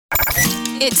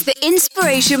It's the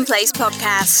Inspiration Place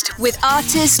podcast with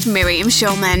artist Miriam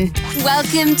Schulman.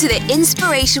 Welcome to the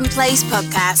Inspiration Place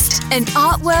podcast, an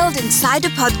art world insider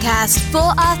podcast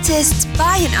for artists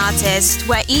by an artist,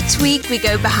 where each week we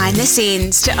go behind the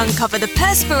scenes to uncover the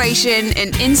perspiration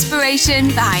and inspiration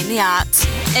behind the art.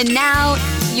 And now,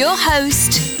 your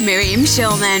host, Miriam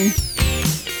Schulman.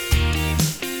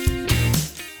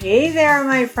 Hey there,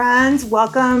 my friends.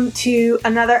 Welcome to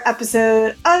another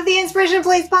episode of the Inspiration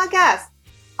Place podcast.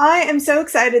 I am so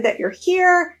excited that you're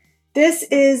here. This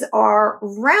is our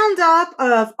roundup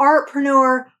of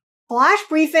Artpreneur flash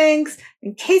briefings.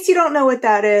 In case you don't know what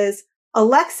that is,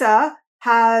 Alexa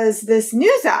has this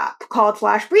news app called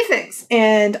Flash Briefings,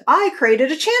 and I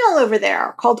created a channel over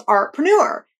there called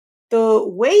Artpreneur. The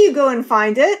way you go and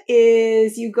find it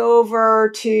is you go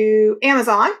over to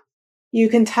Amazon. You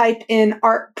can type in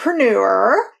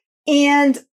Artpreneur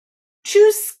and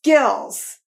choose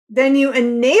skills. Then you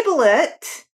enable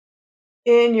it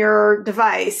in your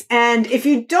device. And if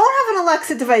you don't have an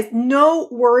Alexa device, no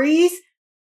worries.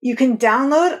 You can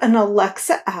download an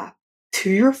Alexa app to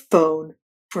your phone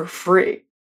for free.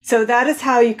 So that is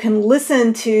how you can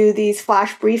listen to these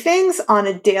flash briefings on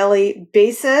a daily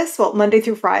basis. Well, Monday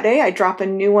through Friday, I drop a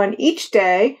new one each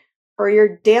day for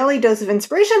your daily dose of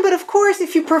inspiration. But of course,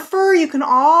 if you prefer, you can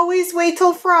always wait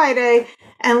till Friday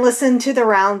and listen to the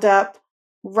roundup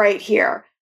right here.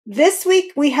 This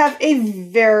week, we have a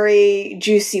very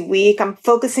juicy week. I'm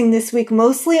focusing this week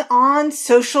mostly on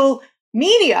social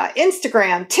media,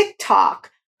 Instagram,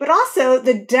 TikTok, but also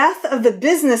the death of the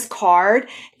business card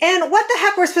and what the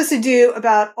heck we're supposed to do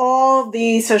about all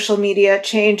the social media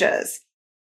changes.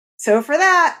 So for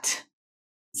that,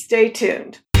 stay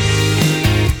tuned.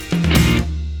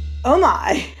 Oh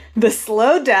my, the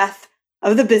slow death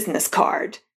of the business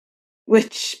card.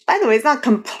 Which, by the way, is not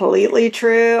completely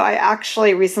true. I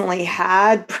actually recently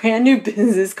had brand new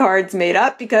business cards made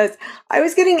up because I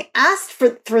was getting asked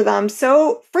for them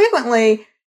so frequently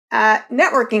at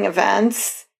networking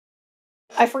events.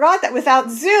 I forgot that without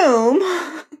Zoom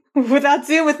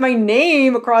with my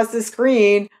name across the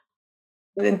screen,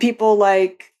 and people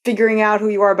like figuring out who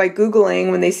you are by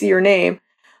Googling when they see your name,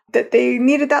 that they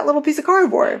needed that little piece of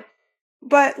cardboard.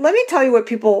 But let me tell you what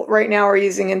people right now are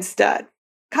using instead.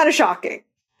 Kind of shocking.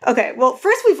 Okay, well,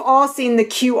 first we've all seen the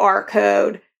QR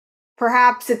code.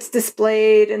 Perhaps it's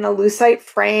displayed in a lucite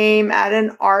frame at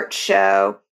an art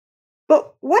show.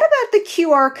 But what about the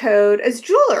QR code as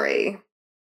jewelry?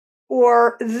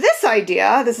 Or this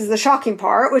idea, this is the shocking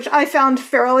part, which I found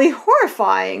fairly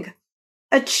horrifying.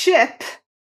 A chip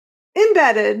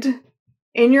embedded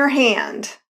in your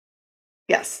hand.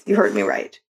 Yes, you heard me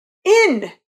right.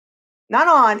 Not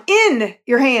on, in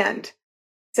your hand.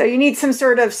 So you need some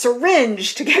sort of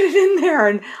syringe to get it in there.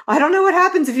 And I don't know what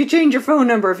happens if you change your phone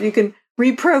number, if you can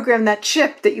reprogram that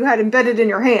chip that you had embedded in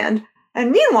your hand.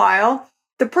 And meanwhile,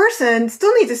 the person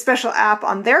still needs a special app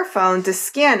on their phone to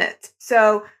scan it.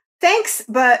 So thanks,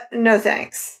 but no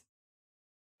thanks.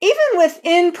 Even with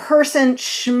in-person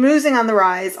schmoozing on the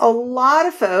rise, a lot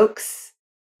of folks,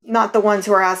 not the ones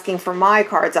who are asking for my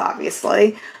cards,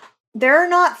 obviously, they're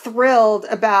not thrilled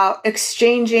about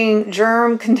exchanging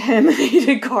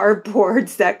germ-contaminated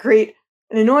cardboards that create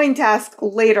an annoying task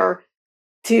later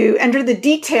to enter the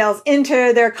details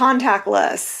into their contact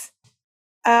lists.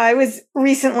 I was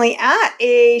recently at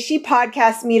a She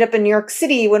Podcast meetup in New York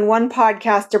City when one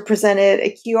podcaster presented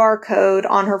a QR code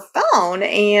on her phone,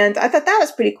 and I thought that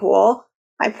was pretty cool.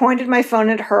 I pointed my phone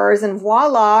at hers, and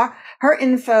voila, her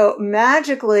info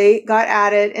magically got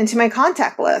added into my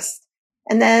contact list.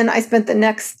 And then I spent the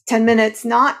next 10 minutes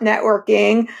not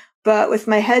networking, but with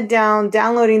my head down,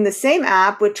 downloading the same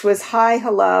app, which was Hi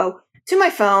Hello, to my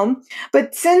phone.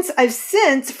 But since I've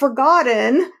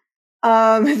forgotten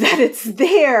that it's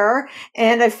there,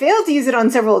 and I failed to use it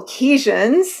on several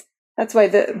occasions, that's why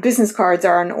the business cards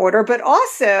are in order. But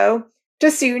also,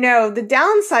 just so you know, the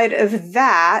downside of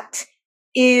that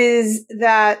is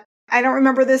that I don't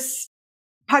remember this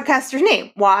podcaster's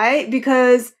name. Why?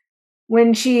 Because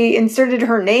when she inserted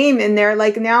her name in there,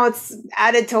 like now it's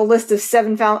added to a list of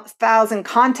 7,000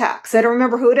 contacts. I don't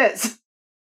remember who it is.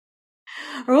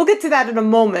 We'll get to that in a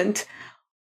moment.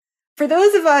 For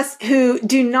those of us who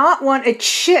do not want a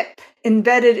chip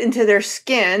embedded into their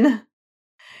skin,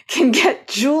 can get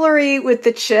jewelry with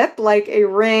the chip, like a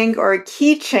ring or a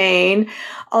keychain.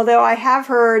 Although I have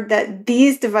heard that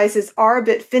these devices are a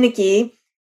bit finicky,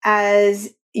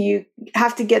 as you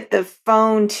have to get the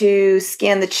phone to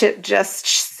scan the chip just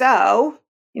so.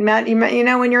 You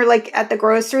know, when you're like at the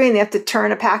grocery and they have to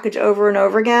turn a package over and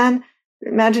over again.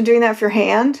 Imagine doing that with your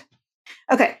hand.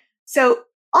 Okay, so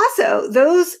also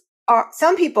those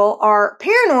some people are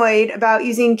paranoid about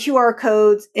using QR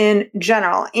codes in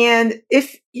general. And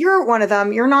if you're one of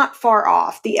them, you're not far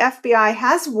off. The FBI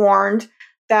has warned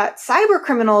that cyber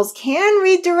criminals can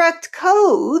redirect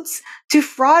codes to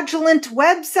fraudulent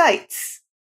websites.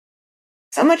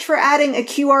 So much for adding a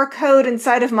QR code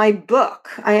inside of my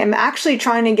book. I am actually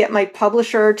trying to get my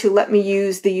publisher to let me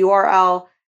use the URL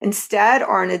instead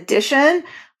or in addition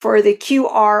for the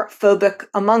QR phobic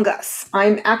among us.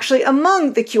 I'm actually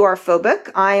among the QR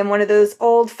phobic. I am one of those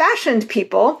old fashioned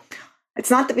people. It's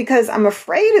not that because I'm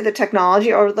afraid of the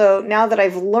technology, although now that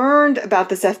I've learned about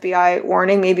this FBI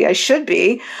warning, maybe I should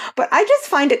be, but I just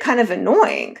find it kind of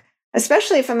annoying,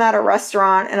 especially if I'm at a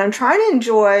restaurant and I'm trying to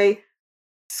enjoy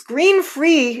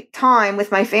screen-free time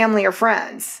with my family or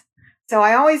friends. So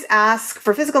I always ask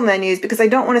for physical menus because I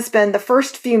don't want to spend the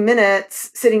first few minutes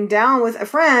sitting down with a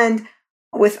friend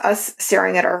with us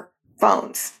staring at our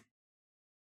phones.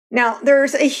 Now,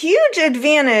 there's a huge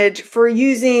advantage for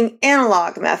using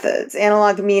analog methods,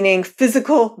 analog meaning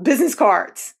physical business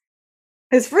cards.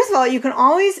 Because first of all, you can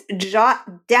always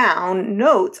jot down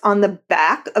notes on the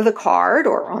back of the card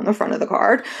or on the front of the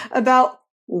card about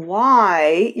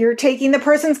why you're taking the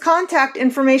person's contact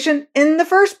information in the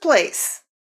first place.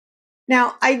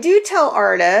 Now, I do tell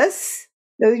artists,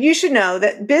 though you should know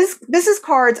that business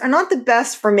cards are not the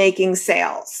best for making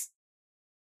sales.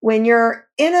 When you're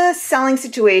in a selling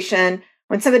situation,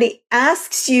 when somebody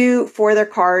asks you for their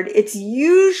card, it's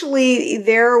usually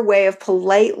their way of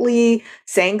politely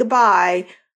saying goodbye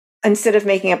instead of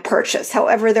making a purchase.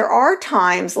 However, there are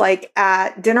times like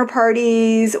at dinner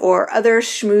parties or other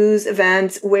schmooze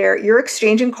events where you're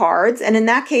exchanging cards. And in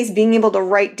that case, being able to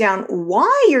write down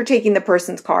why you're taking the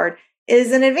person's card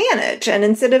is an advantage. And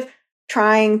instead of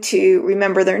trying to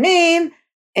remember their name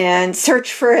and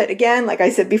search for it again, like I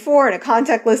said before, in a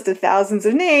contact list of thousands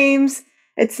of names,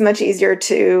 it's much easier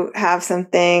to have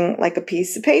something like a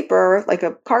piece of paper, like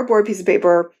a cardboard piece of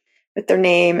paper with their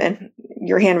name and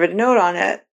your handwritten note on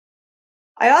it.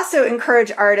 I also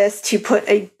encourage artists to put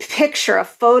a picture, a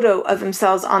photo of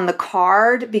themselves on the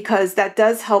card, because that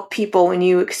does help people when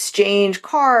you exchange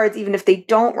cards. Even if they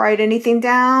don't write anything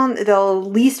down, they'll at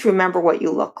least remember what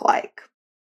you look like.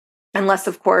 Unless,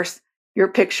 of course, your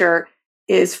picture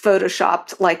is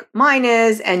photoshopped like mine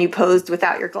is, and you posed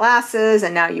without your glasses,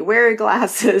 and now you wear your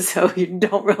glasses, so you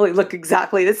don't really look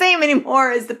exactly the same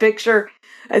anymore as the picture,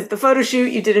 as the photo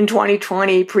shoot you did in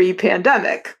 2020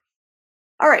 pre-pandemic.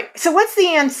 All right, so what's the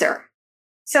answer?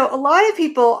 So a lot of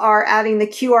people are adding the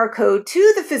QR code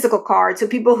to the physical card, so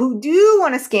people who do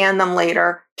want to scan them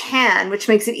later can, which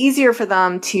makes it easier for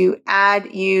them to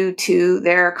add you to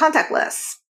their contact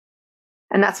lists.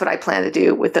 And that's what I plan to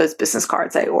do with those business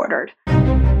cards I ordered.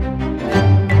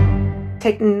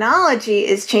 Technology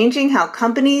is changing how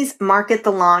companies market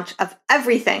the launch of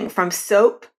everything from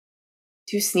soap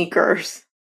to sneakers.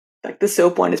 Like the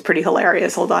soap one is pretty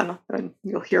hilarious. Hold on,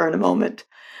 you'll hear in a moment.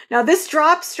 Now, this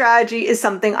drop strategy is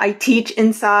something I teach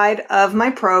inside of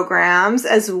my programs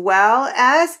as well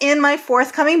as in my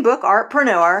forthcoming book,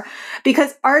 Artpreneur,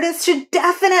 because artists should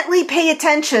definitely pay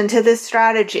attention to this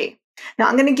strategy. Now,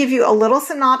 I'm going to give you a little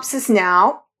synopsis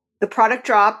now. The product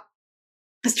drop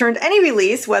has turned any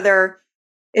release, whether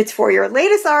it's for your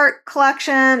latest art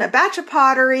collection, a batch of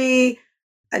pottery,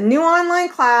 a new online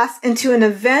class, into an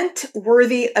event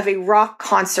worthy of a rock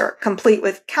concert, complete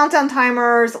with countdown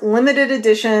timers, limited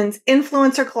editions,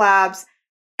 influencer collabs,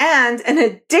 and an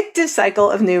addictive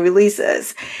cycle of new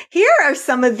releases. Here are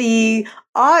some of the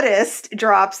oddest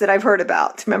drops that I've heard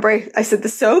about. Remember I said the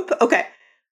soap? Okay.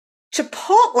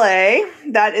 Chipotle,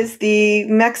 that is the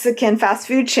Mexican fast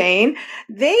food chain,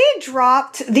 they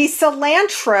dropped the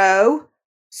cilantro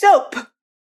soap.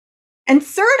 And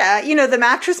Serta, the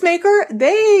mattress maker,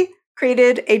 they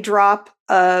created a drop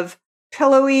of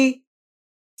pillowy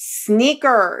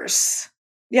sneakers.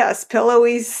 Yes,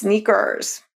 pillowy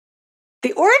sneakers.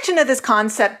 The origin of this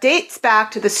concept dates back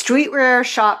to the streetwear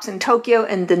shops in Tokyo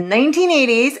in the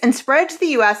 1980s and spread to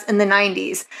the US in the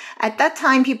 90s. At that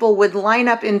time, people would line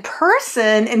up in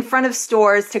person in front of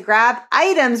stores to grab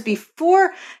items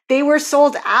before they were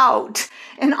sold out.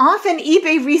 And often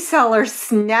eBay resellers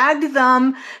snagged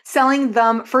them, selling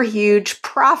them for huge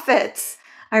profits.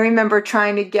 I remember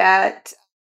trying to get,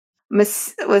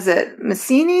 was it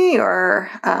Massini or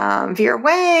Vera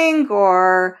Wang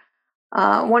or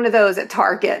one of those at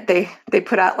Target. They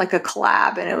put out like a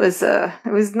collab, and it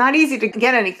was not easy to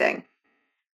get anything.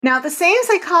 Now, the same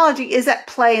psychology is at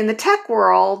play in the tech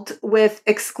world with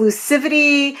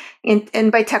exclusivity.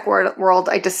 And by tech world,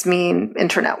 I just mean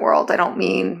internet world. I don't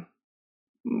mean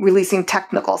releasing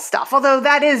technical stuff, although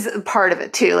that is part of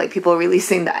it too, like people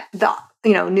releasing the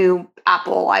new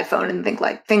Apple iPhone and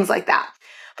things like that.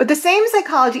 But the same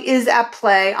psychology is at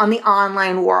play on the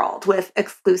online world with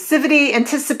exclusivity,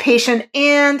 anticipation,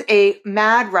 and a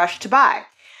mad rush to buy.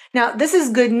 Now, this is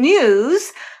good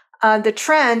news. The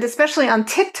trend, especially on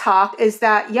TikTok, is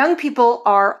that young people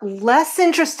are less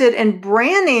interested in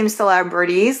brand name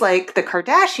celebrities like the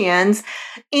Kardashians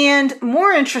and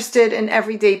more interested in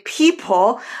everyday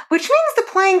people, which means the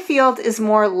playing field is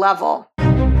more level.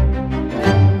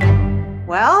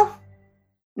 Well,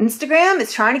 Instagram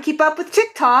is trying to keep up with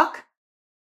TikTok,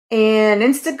 and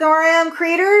Instagram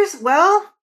creators,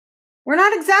 well, we're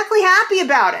not exactly happy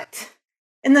about it.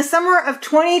 In the summer of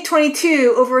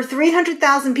 2022, over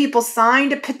 300,000 people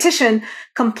signed a petition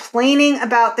complaining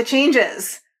about the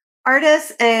changes.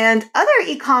 Artists and other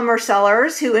e-commerce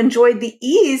sellers who enjoyed the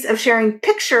ease of sharing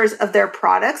pictures of their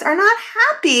products are not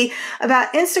happy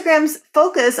about Instagram's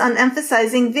focus on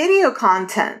emphasizing video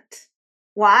content.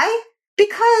 Why?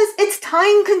 Because it's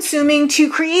time-consuming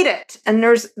to create it. And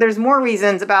there's more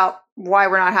reasons about why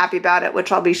we're not happy about it,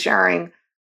 which I'll be sharing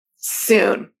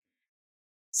soon.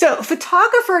 So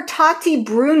photographer Tati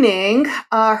Bruning,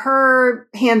 her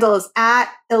handle is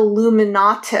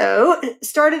 @Illuminato,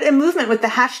 started a movement with the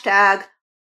hashtag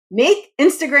Make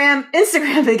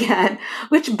Instagram again,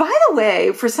 which, by the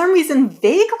way, for some reason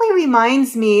vaguely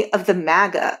reminds me of the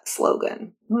MAGA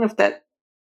slogan. I don't know if that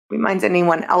reminds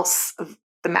anyone else of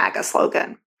the MAGA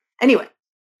slogan. Anyway,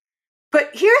 but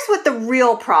here's what the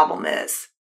real problem is.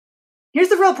 Here's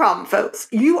the real problem, folks.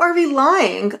 You are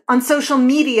relying on social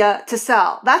media to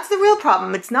sell. That's the real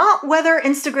problem. It's not whether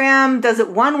Instagram does it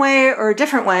one way or a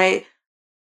different way.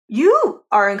 You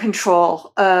are in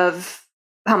control of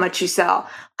how much you sell.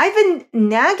 I've been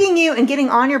nagging you and getting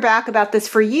on your back about this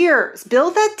for years.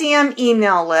 Build that damn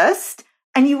email list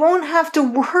and you won't have to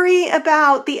worry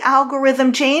about the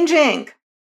algorithm changing.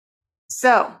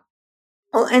 So,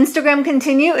 will Instagram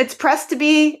continue its press to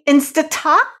be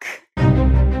Instatalk?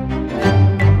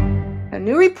 A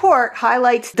new report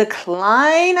highlights the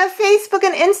decline of Facebook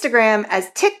and Instagram as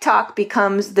TikTok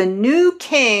becomes the new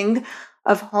king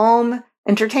of home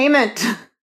entertainment.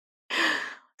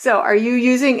 So are you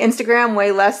using Instagram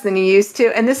way less than you used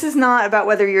to? And this is not about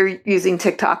whether you're using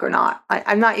TikTok or not.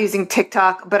 I'm not using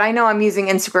TikTok, but I know I'm using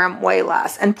Instagram way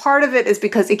less. And part of it is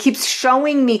because it keeps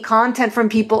showing me content from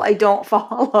people I don't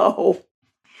follow.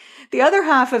 The other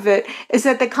half of it is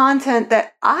that the content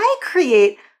that I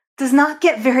create does not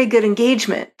get very good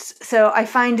engagement. So I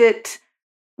find it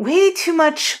way too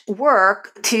much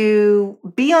work to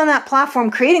be on that platform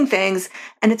creating things.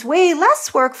 And it's way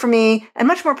less work for me and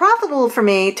much more profitable for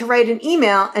me to write an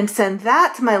email and send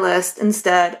that to my list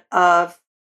instead of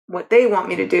what they want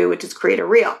me to do, which is create a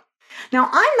reel. Now,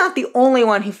 I'm not the only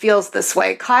one who feels this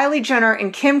way. Kylie Jenner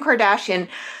and Kim Kardashian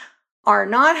are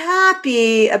not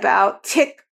happy about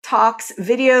TikTok's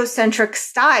video-centric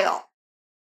style.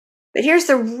 But here's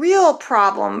the real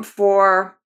problem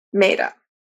for Meta.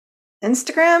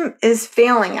 Instagram is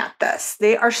failing at this.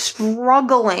 They are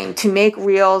struggling to make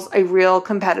Reels a real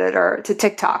competitor to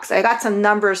TikTok. So I got some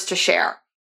numbers to share.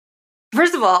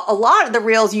 First of all, a lot of the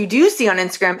Reels you do see on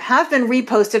Instagram have been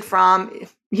reposted from,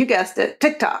 you guessed it,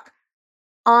 TikTok.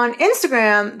 On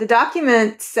Instagram, the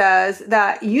document says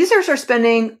that users are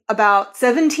spending about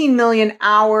 17 million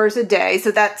hours a day. So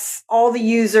that's all the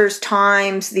users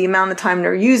times the amount of time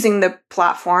they're using the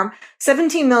platform.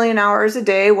 17 million hours a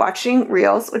day watching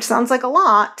Reels, which sounds like a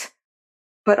lot.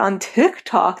 But on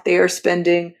TikTok, they are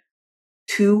spending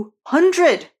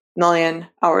 200 million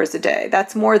hours a day.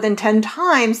 That's more than 10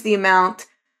 times the amount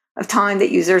of time that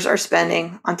users are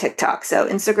spending on TikTok. So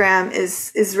Instagram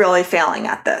is really failing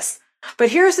at this.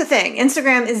 But here's the thing,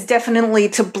 Instagram is definitely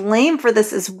to blame for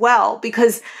this as well,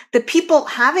 because the people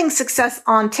having success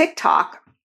on TikTok,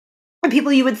 the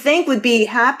people you would think would be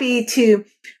happy to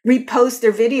repost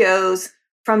their videos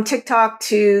from TikTok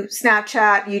to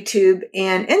Snapchat, YouTube,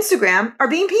 and Instagram, are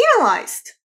being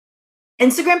penalized.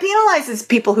 Instagram penalizes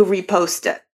people who repost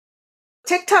it.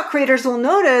 TikTok creators will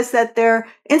notice that their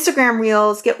Instagram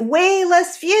Reels get way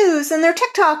less views than their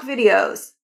TikTok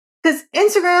videos. Because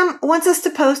Instagram wants us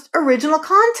to post original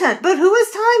content, but who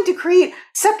has time to create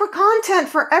separate content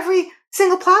for every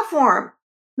single platform?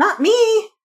 Not me.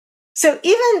 So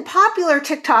even popular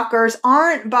TikTokers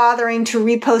aren't bothering to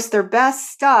repost their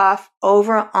best stuff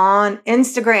over on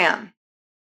Instagram.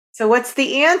 So what's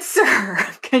the answer?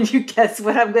 Can you guess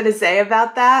what I'm going to say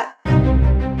about that?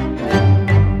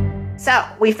 So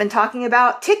we've been talking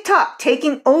about TikTok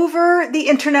taking over the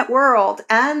internet world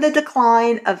and the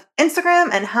decline of Instagram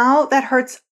and how that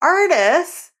hurts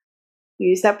artists who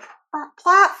use that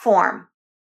platform.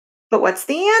 But what's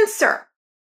the answer?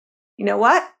 You know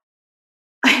what?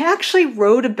 I actually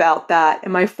wrote about that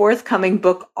in my forthcoming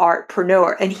book,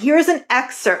 Artpreneur. And here's an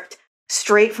excerpt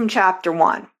straight from chapter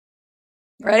 1.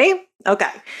 Ready? Okay,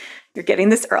 you're getting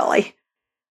this early.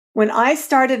 When I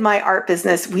started my art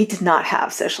business, we did not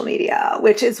have social media,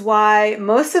 which is why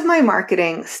most of my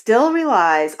marketing still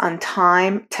relies on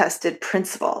time-tested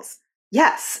principles.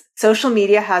 Yes, social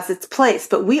media has its place,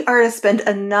 but we are to spend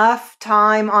enough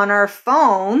time on our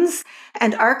phones,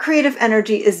 and our creative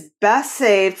energy is best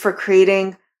saved for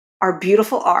creating our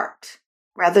beautiful art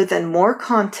rather than more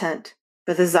content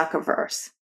for the Zuckerverse.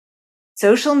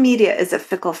 Social media is a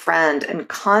fickle friend and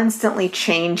constantly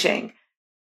changing.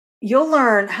 You'll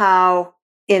learn how,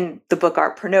 in the book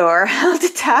Artpreneur, how to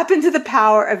tap into the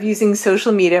power of using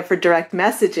social media for direct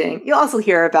messaging. You'll also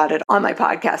hear about it on my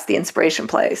podcast, The Inspiration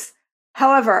Place.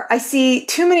 However, I see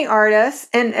too many artists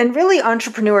and really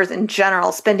entrepreneurs in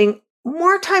general spending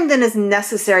more time than is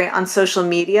necessary on social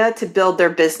media to build their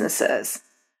businesses.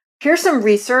 Here's some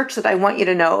research that I want you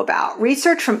to know about.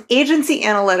 Research from Agency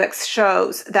Analytics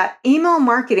shows that email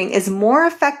marketing is more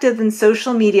effective than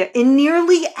social media in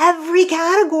nearly every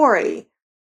category.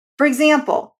 For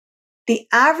example, the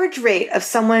average rate of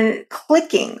someone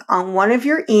clicking on one of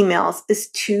your emails is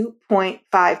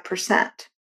 2.5%.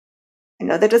 I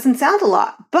know that doesn't sound a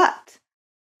lot, but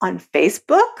on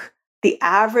Facebook, the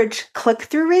average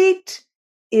click-through rate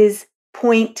is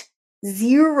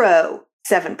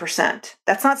 0.07%.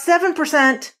 That's not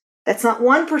 7%. That's not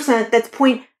 1%. That's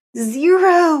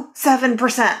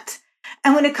 0.07%.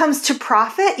 And when it comes to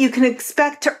profit, you can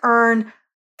expect to earn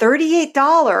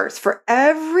 $38 for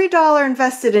every dollar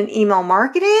invested in email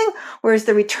marketing, whereas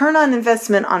the return on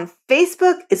investment on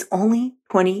Facebook is only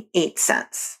 28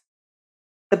 cents.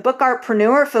 The book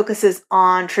Artpreneur focuses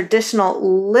on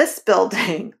traditional list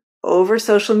building over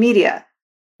social media,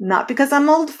 not because I'm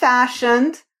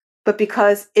old-fashioned, but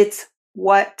because it's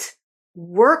what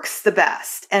works the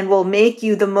best and will make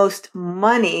you the most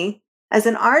money as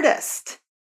an artist.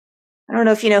 I don't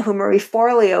know if you know who Marie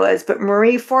Forleo is, but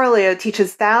Marie Forleo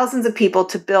teaches thousands of people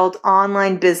to build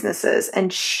online businesses.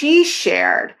 And she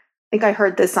shared, I think I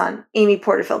heard this on Amy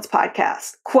Porterfield's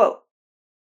podcast, quote,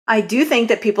 "I do think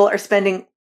that people are spending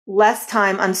less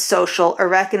time on social or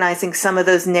recognizing some of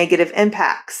those negative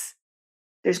impacts.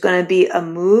 There's going to be a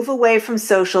move away from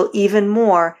social even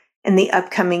more in the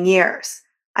upcoming years.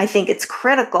 I think it's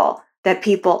critical that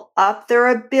people up their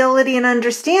ability and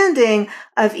understanding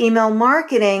of email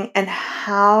marketing and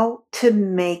how to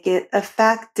make it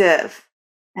effective."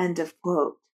 End of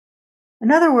quote.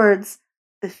 In other words,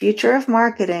 the future of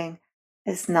marketing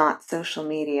is not social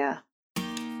media.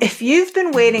 If you've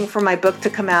been waiting for my book to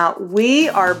come out, we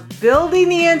are building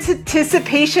the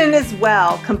anticipation as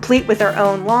well, complete with our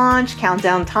own launch,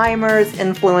 countdown timers,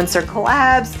 influencer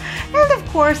collabs, and of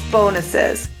course,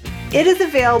 bonuses. It is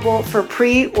available for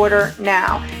pre-order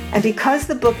now. And because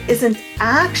the book isn't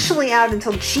actually out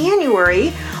until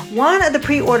January, one of the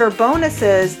pre-order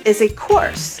bonuses is a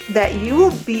course that you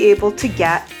will be able to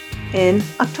get in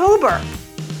October.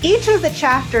 Each of the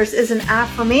chapters is an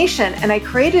affirmation, and I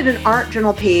created an art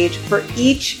journal page for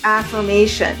each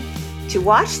affirmation. To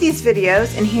watch these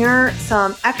videos and hear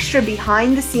some extra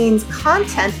behind-the-scenes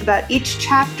content about each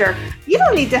chapter, you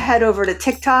don't need to head over to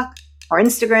TikTok or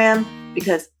Instagram,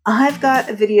 because I've got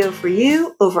a video for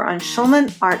you over on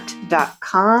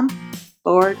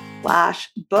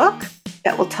schulmanart.com/book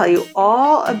that will tell you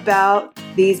all about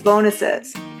these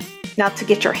bonuses. Now, to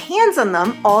get your hands on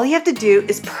them, all you have to do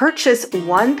is purchase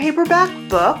one paperback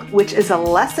book, which is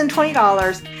less than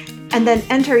 $20, and then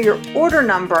enter your order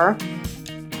number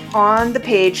on the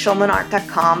page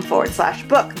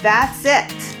schulmanart.com/book. That's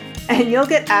it. And you'll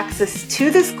get access to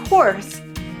this course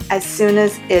as soon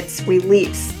as it's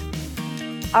released.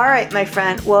 All right, my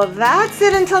friend. Well, that's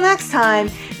it until next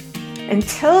time.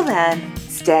 Until then,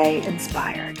 stay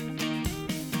inspired.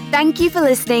 Thank you for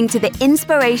listening to the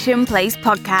Inspiration Place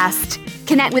podcast.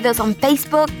 Connect with us on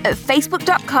Facebook at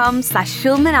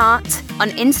facebook.com/schulmanart, on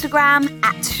Instagram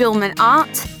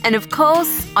 @schulmanart, and of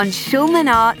course on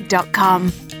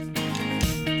schulmanart.com.